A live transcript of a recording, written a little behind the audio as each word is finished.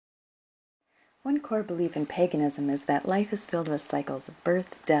One core belief in paganism is that life is filled with cycles of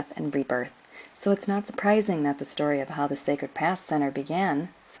birth, death, and rebirth, so it's not surprising that the story of how the Sacred Path Center began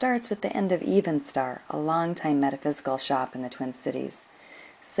starts with the end of Evenstar, a longtime metaphysical shop in the Twin Cities.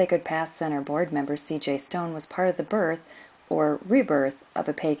 Sacred Path Center board member C.J. Stone was part of the birth, or rebirth, of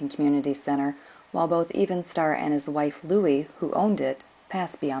a pagan community center, while both Evenstar and his wife Louie, who owned it,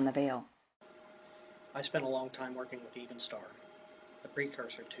 passed beyond the veil. I spent a long time working with Evenstar, the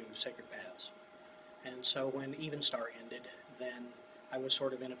precursor to Sacred Paths. And so when Evenstar ended, then I was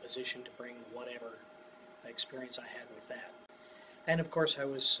sort of in a position to bring whatever experience I had with that. And of course I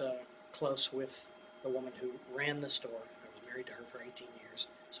was close with the woman who ran the store. I was married to her for 18 years.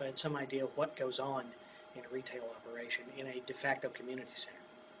 So I had some idea of what goes on in a retail operation in a de facto community center.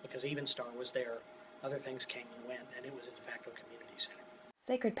 Because Evenstar was there, other things came and went, and it was a de facto community center.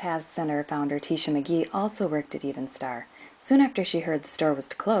 Sacred Paths Center founder Tisha McGee also worked at Evenstar. Soon after she heard the store was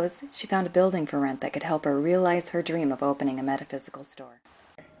to close, she found a building for rent that could help her realize her dream of opening a metaphysical store.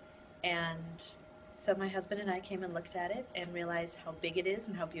 And so my husband and I came and looked at it and realized how big it is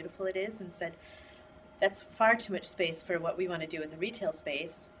and how beautiful it is and said, that's far too much space for what we want to do with a retail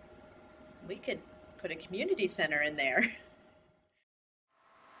space. We could put a community center in there.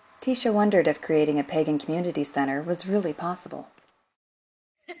 Tisha wondered if creating a pagan community center was really possible.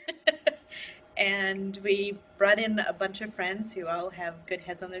 And we brought in a bunch of friends who all have good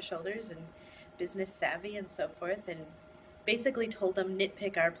heads on their shoulders and business savvy and so forth, and basically told them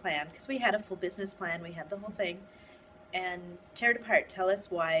nitpick our plan, because we had a full business plan, we had the whole thing, and tear it apart, tell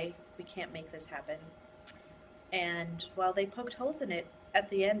us why we can't make this happen. And while they poked holes in it, at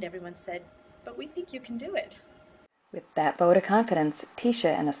the end everyone said, but we think you can do it. With that vote of confidence,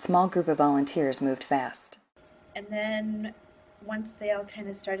 Tisha and a small group of volunteers moved fast. And then once they all kind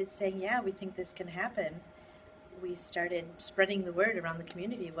of started saying, yeah, we think this can happen, we started spreading the word around the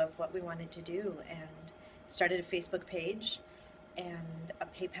community of what we wanted to do, and started a Facebook page and a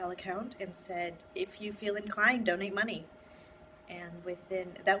PayPal account and said, if you feel inclined, donate money. And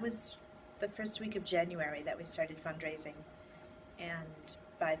that was the first week of January that we started fundraising. And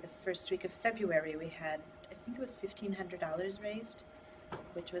by the first week of February, we had, I think it was $1,500 raised,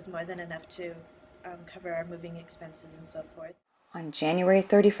 which was more than enough to cover our moving expenses and so forth. On January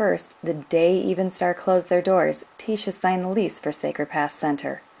 31st, the day Evenstar closed their doors, Tisha signed the lease for Sacred Path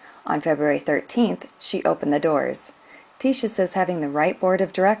Center. On February 13th, she opened the doors. Tisha says having the right board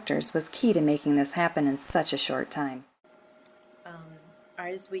of directors was key to making this happen in such a short time.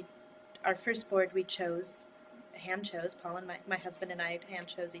 Our first board we hand chose, Paul and my husband and I hand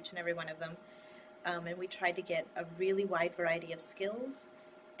chose each and every one of them. And we tried to get a really wide variety of skills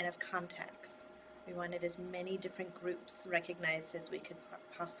and of contacts. We wanted as many different groups recognized as we could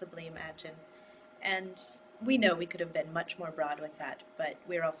possibly imagine. And we know we could have been much more broad with that, but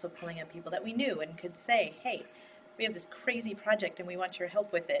we're also pulling in people that we knew and could say, hey, we have this crazy project and we want your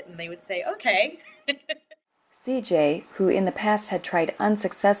help with it. And they would say, okay. CJ, who in the past had tried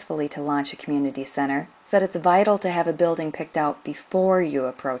unsuccessfully to launch a community center, said it's vital to have a building picked out before you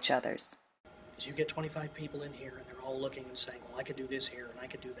approach others. Because you get 25 people in here and they're all looking and saying, well, I could do this here and I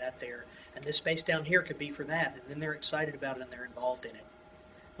could do that there, and this space down here could be for that, and then they're excited about it and they're involved in it.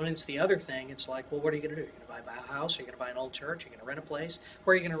 When it's the other thing, it's like, well, what are you going to do? You're going to buy a house? Are you going to buy an old church? Are you going to rent a place?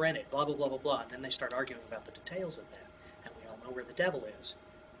 Where are you going to rent it? Blah, blah, blah, blah, blah. And then they start arguing about the details of that. And we all know where the devil is.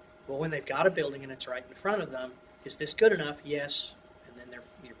 Well, when they've got a building and it's right in front of them, is this good enough? Yes. And then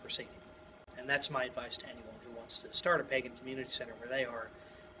you're proceeding. And that's my advice to anyone who wants to start a pagan community center where they are.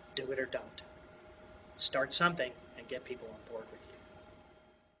 Do it or don't. Start something and get people on board with you.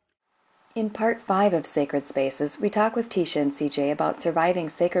 In Part 5 of Sacred Spaces, we talk with Tisha and CJ about surviving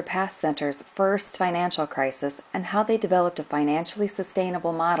Sacred Path Center's first financial crisis and how they developed a financially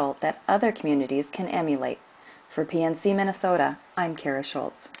sustainable model that other communities can emulate. For PNC Minnesota, I'm Kara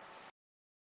Schultz.